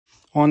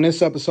On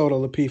this episode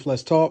of Lapeef,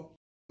 Let's Talk.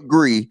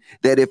 Agree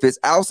that if it's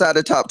outside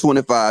the top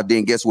 25,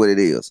 then guess what it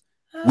is?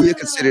 We'll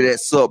consider that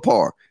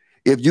subpar.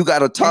 If you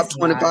got a top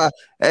 25,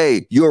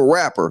 hey, you're a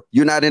rapper.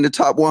 You're not in the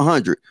top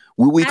 100.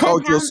 Will we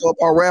call you a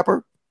subpar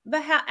rapper?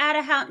 But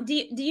do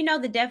you know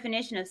the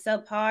definition of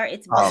subpar?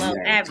 It's below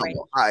average.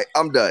 All right,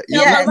 I'm done. So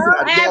below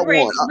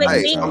average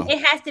would mean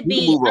it has to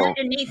be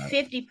underneath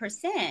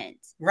 50%.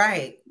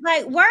 Right.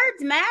 Like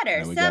words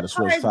matter.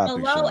 Subpar is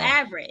below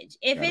average.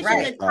 If it's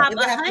in the top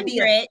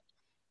 100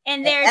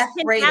 and there's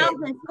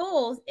 10,000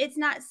 schools, it's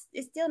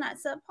still not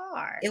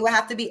subpar. It would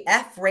have to be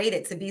F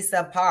rated to be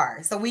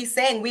subpar. So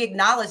we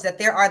acknowledge that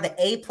there are the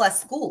A+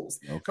 schools.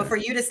 Okay. But for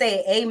you to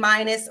say A-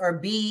 or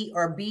B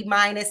or B-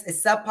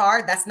 is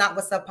subpar, that's not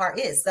what subpar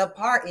is.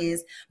 Subpar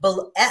is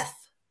below F.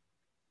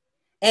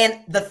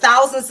 And the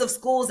thousands of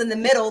schools in the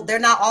middle, they're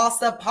not all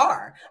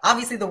subpar.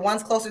 Obviously, the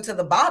ones closer to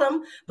the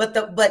bottom, but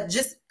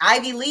just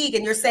Ivy League,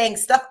 and you're saying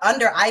stuff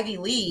under Ivy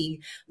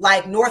League,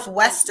 like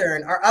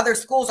Northwestern or other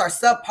schools are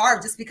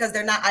subpar just because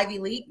they're not Ivy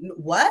League?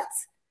 What?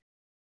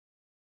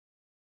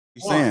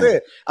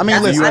 I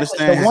mean, listen,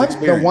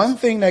 the one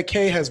thing that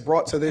Kay has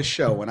brought to this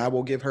show, and I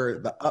will give her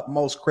the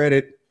utmost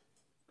credit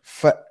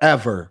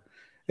forever,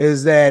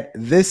 is that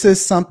this is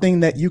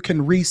something that you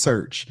can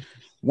research.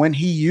 When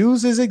he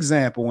used his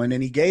example and then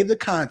he gave the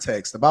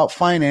context about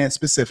finance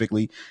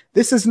specifically,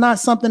 this is not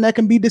something that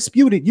can be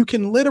disputed. You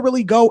can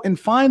literally go and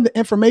find the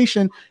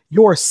information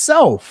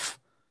yourself.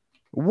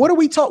 What are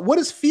we talking? What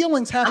does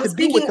feelings have to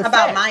do with the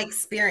about my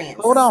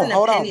experience? Hold on.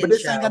 But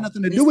this ain't got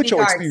nothing to do with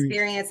your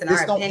experience.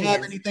 This don't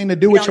have anything to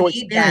do with your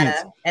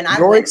experience. And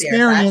your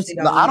experience.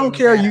 I don't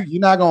care. You're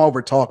not gonna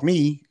overtalk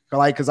me,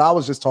 because I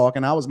was just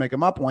talking. I was making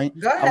my point.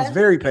 I was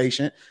very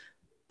patient.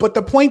 But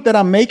the point that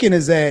I'm making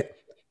is that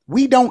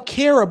we don't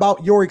care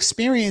about your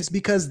experience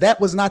because that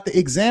was not the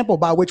example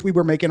by which he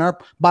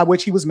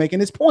was making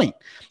his point.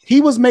 He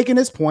was making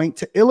his point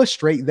to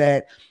illustrate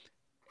that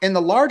in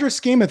the larger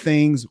scheme of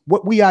things,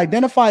 what we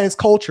identify as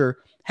culture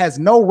has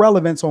no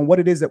relevance on what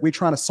it is that we're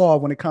trying to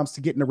solve when it comes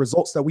to getting the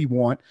results that we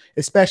want,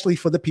 especially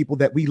for the people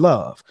that we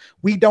love.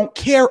 We don't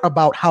care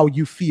about how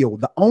you feel.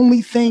 The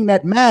only thing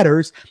that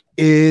matters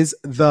is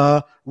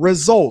the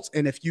results.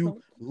 And if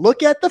you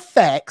look at the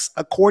facts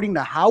according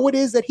to how it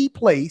is that he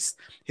placed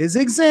his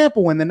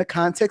example and then the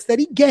context that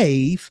he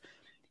gave,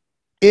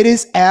 it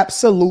is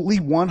absolutely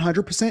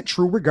 100%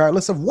 true,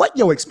 regardless of what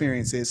your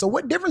experience is. So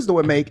what difference do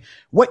it make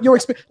what your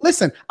experience?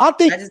 Listen,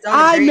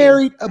 I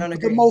married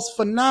the most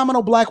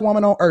phenomenal black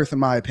woman on earth, in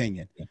my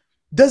opinion.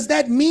 Does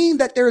that mean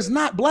that there's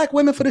not black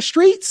women for the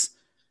streets?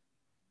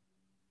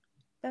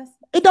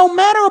 It don't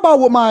matter about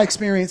what my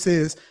experience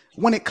is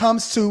when it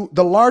comes to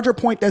the larger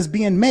point that's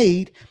being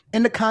made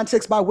in the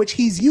context by which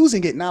he's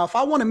using it. Now, if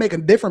I want to make a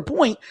different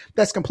point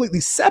that's completely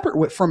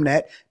separate from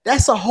that,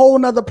 that's a whole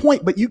nother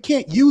point, but you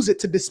can't use it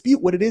to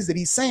dispute what it is that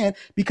he's saying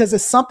because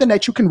it's something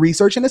that you can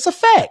research and it's a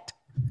fact.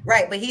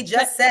 Right, but he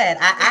just said,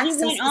 I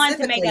asked him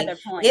specifically,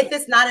 if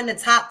it's not in the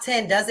top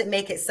 10, does it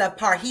make it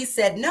subpar? He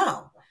said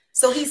no.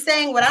 So he's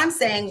saying what I'm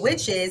saying,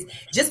 which is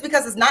just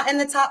because it's not in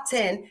the top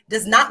 10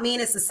 does not mean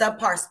it's a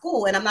subpar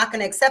school. And I'm not going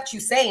to accept you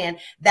saying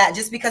that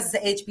just because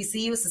it's an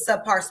HBCU, it's a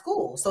subpar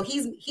school. So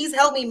he's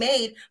helped me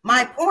made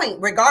my point,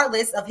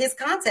 regardless of his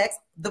context,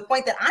 the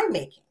point that I'm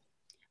making.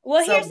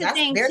 Well, so here's the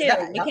thing too,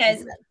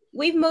 because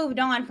we've moved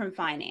on from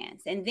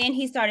finance, and then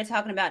he started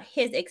talking about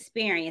his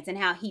experience and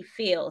how he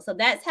feels. So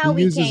that's how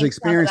we use his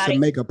experience to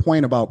make a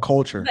point about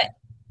culture.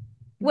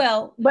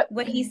 But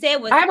what he said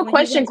was, I have a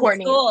question,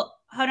 Courtney.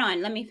 Hold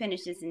on, let me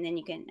finish this and then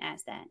you can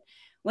ask that.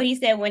 What he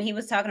said when he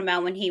was talking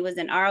about when he was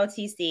in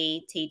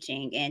ROTC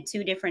teaching in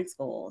 2 different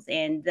schools,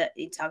 and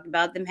he talked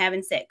about them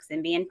having sex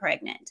and being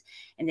pregnant.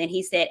 And then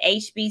he said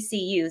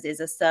HBCUs is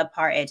a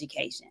subpar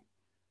education.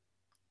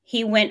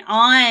 He went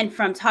on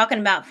from talking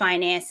about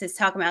finances,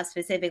 talking about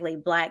specifically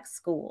Black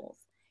schools.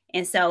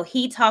 And so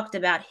he talked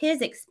about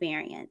his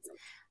experience.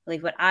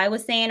 Like what I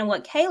was saying and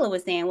what Kayla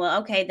was saying, well,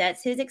 okay,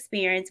 that's his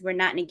experience. We're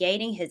not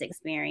negating his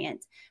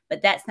experience,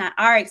 but that's not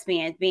our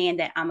experience, being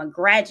that I'm a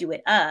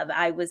graduate of.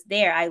 I was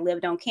there. I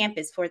lived on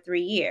campus for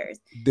 3 years.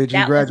 Did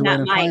you graduate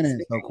in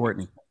finance, though,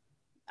 Courtney?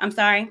 I'm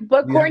sorry?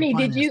 But Courtney,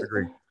 did you?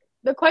 Degree.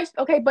 The question,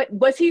 okay, but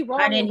was he wrong?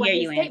 I didn't in hear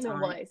what you, his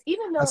statement Antoine. was?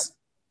 Even though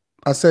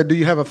I said, do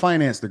you have a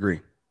finance degree?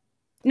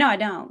 No, I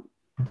don't.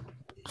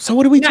 So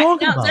what are we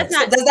talking about? That's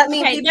not, so does that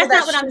mean people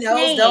that she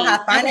knows don't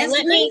have finance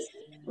degrees?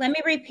 Let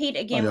me repeat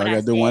again what I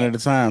gotta do one at a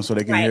time so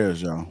they can hear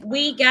us, y'all.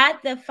 We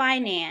got the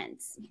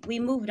finance. We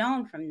moved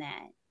on from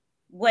that.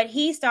 What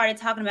he started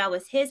talking about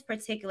was his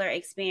particular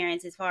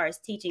experience as far as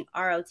teaching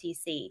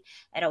ROTC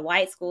at a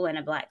white school and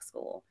a Black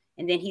school.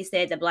 And then he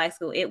said the Black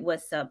school, it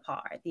was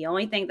subpar. The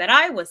only thing that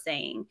I was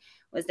saying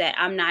was that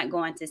I'm not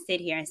going to sit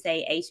here and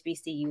say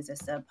HBCUs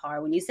are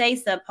subpar. When you say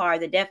subpar,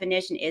 the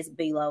definition is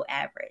below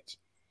average.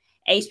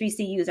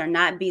 HBCUs are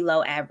not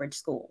below average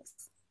schools.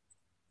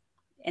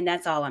 And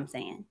that's all I'm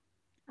saying.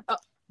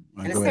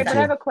 Okay, but I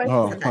have a question.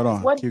 Oh, hold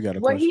on.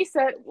 What he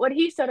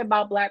said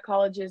about Black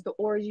colleges, the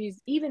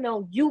orgies, even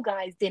though you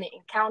guys didn't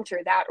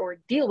encounter that or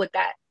deal with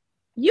that,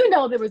 you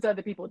know there was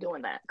other people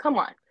doing that. Come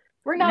on.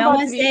 We're not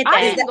about to be.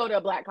 I didn't go to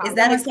a black college. Is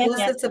that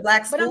exclusive to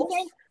black schools?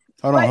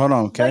 Hold on,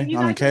 okay. You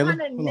guys are trying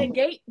to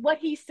negate what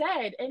he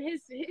said, and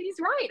he's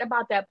right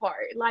about that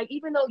part. Like,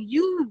 even though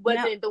you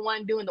wasn't the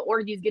one doing the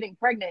orgies, getting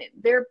pregnant,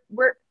 there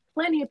were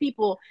plenty of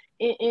people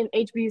in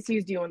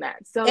HBCUs doing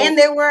that. So, and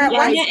there were I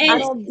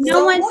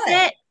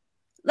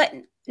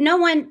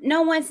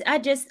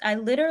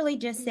literally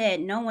just said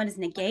no one is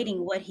negating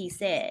what he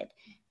said.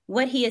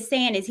 What he is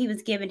saying is he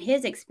was giving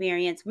his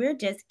experience. We're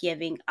just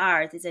giving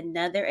ours. It's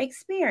another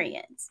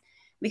experience.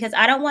 Because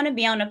I don't want to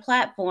be on a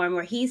platform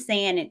where he's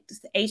saying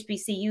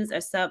HBCUs are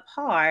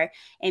subpar,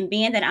 and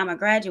being that I'm a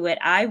graduate,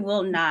 I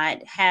will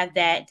not have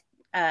that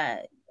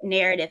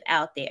narrative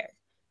out there.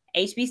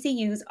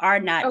 HBCUs are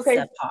not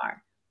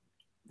subpar.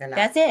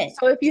 That's it.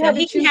 So if you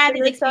he can have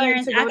his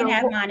experience, I can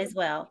have mine as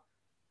well.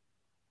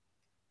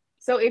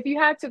 So if you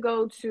had to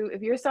go to,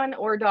 if your son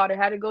or daughter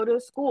had to go to a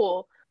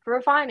school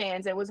for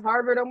finance, and it was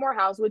Harvard or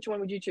Morehouse, which one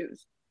would you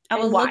choose? I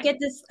will look at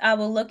this. I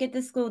will look at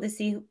the school to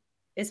see,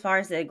 as far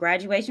as the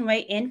graduation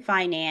rate in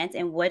finance,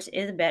 and which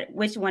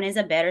one is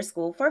a better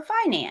school for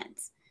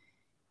finance.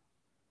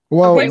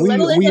 Well,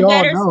 we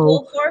all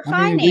know.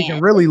 I mean, we can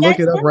really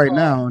look it up right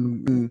now,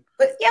 and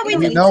we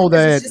know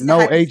that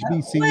no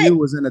HBCU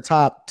was in the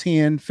top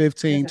 10,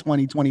 15,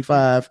 20,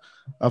 25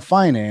 of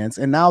finance.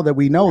 And now that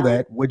we know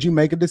that, would you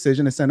make a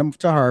decision to send them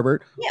to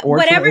Harvard? Yeah, or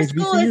whatever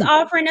school is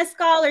offering a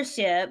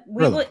scholarship,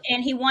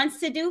 and he wants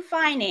to do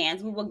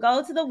finance, we will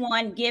go to the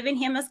one giving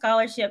him a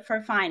scholarship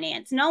for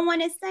finance. No one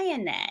is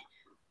saying that.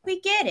 We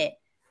get it.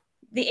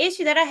 The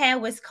issue that I had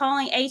was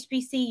calling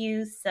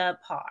HBCUs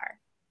subpar.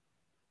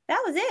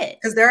 That was it.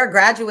 Because there are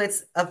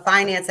graduates of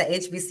finance at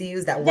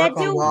HBCUs that work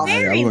on Wall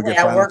Street,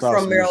 that work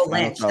for Merrill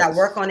Lynch, that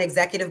work on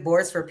executive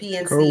boards for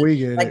PNC. Cool, we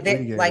get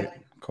it.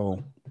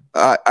 Cool.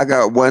 I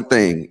got one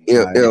thing.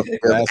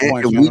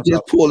 If we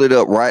just pull it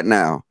up right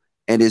now,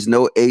 and there's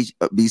no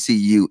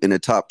HBCU in the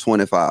top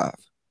 25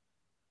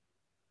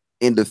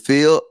 in the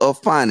field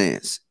of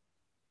finance,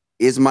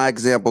 is my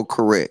example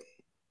correct?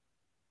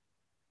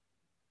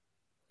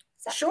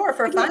 Sure,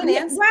 for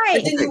finance, right?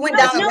 But then you went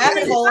down a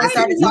rabbit hole and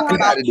started talking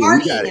about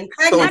partying and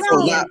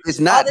pregnancy.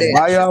 It's not that.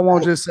 Why y'all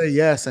won't just say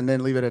yes and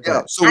then leave it at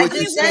that? So what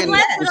you're saying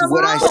is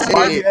what I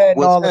said.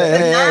 Not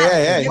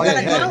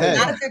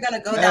if you're going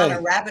to go down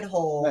a rabbit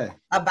hole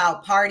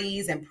about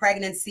parties and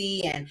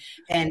pregnancy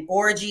and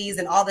orgies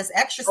and all this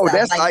extra stuff. Oh,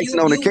 that's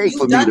icing on the cake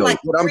for me, though.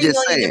 But I'm just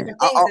saying.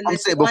 I'm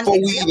saying before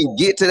we even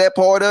get to that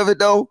part of it,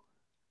 though,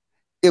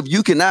 if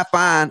you cannot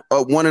find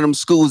one of them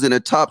schools in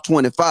the top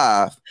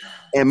 25,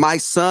 and my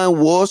son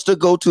was to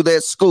go to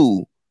that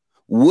school,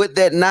 would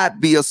that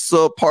not be a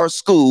subpar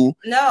school?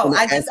 No,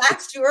 I just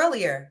asked you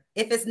earlier.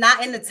 If it's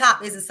not in the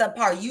top, is it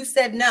subpar? You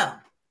said no.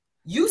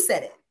 You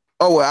said it.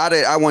 Oh,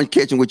 well, I wasn't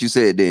catching what you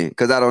said then,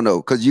 because I don't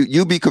know. Because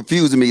you be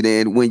confusing me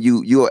then when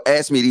you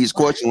ask me these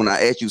questions when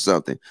I ask you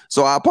something.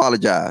 So I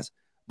apologize.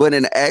 But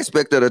in the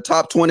aspect of the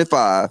top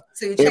 25,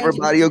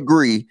 everybody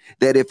agree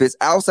that if it's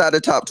outside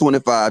the top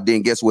 25,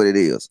 then guess what it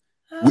is?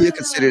 We'll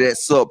consider that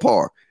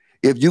subpar.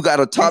 If you got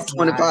a top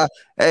 25,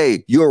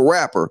 hey, you're a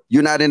rapper.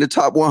 You're not in the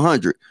top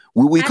 100.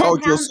 Will we call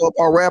you a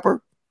subpar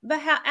rapper? But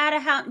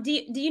do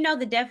you know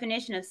the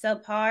definition of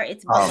subpar?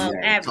 It's below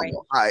average.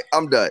 All right,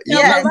 I'm done.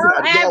 So below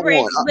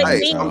average would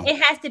mean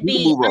it has to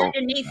be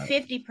underneath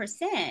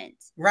 50%.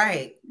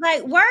 Right.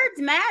 Like, words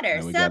matter.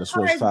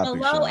 Subpar is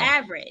below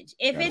average.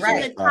 If it's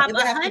in the top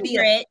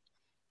 100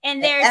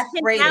 and there's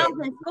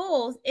 10,000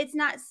 schools, it's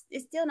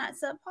still not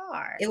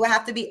subpar. It would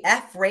have to be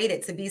F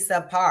rated to be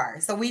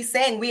subpar. So we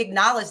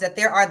acknowledge that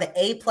there are the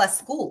A+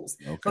 schools,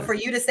 but for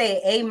you to say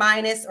A-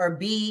 or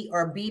B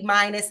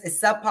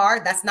is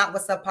subpar, that's not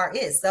what subpar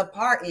is.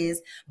 Subpar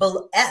is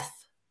below F.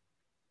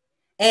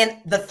 And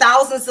the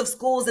thousands of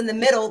schools in the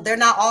middle, they're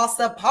not all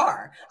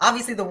subpar.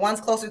 Obviously, the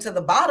ones closer to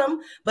the bottom,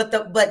 but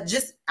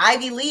just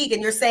Ivy League,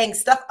 and you're saying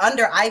stuff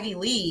under Ivy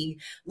League,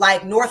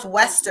 like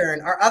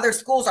Northwestern or other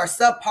schools are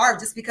subpar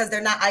just because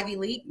they're not Ivy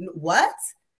League. What?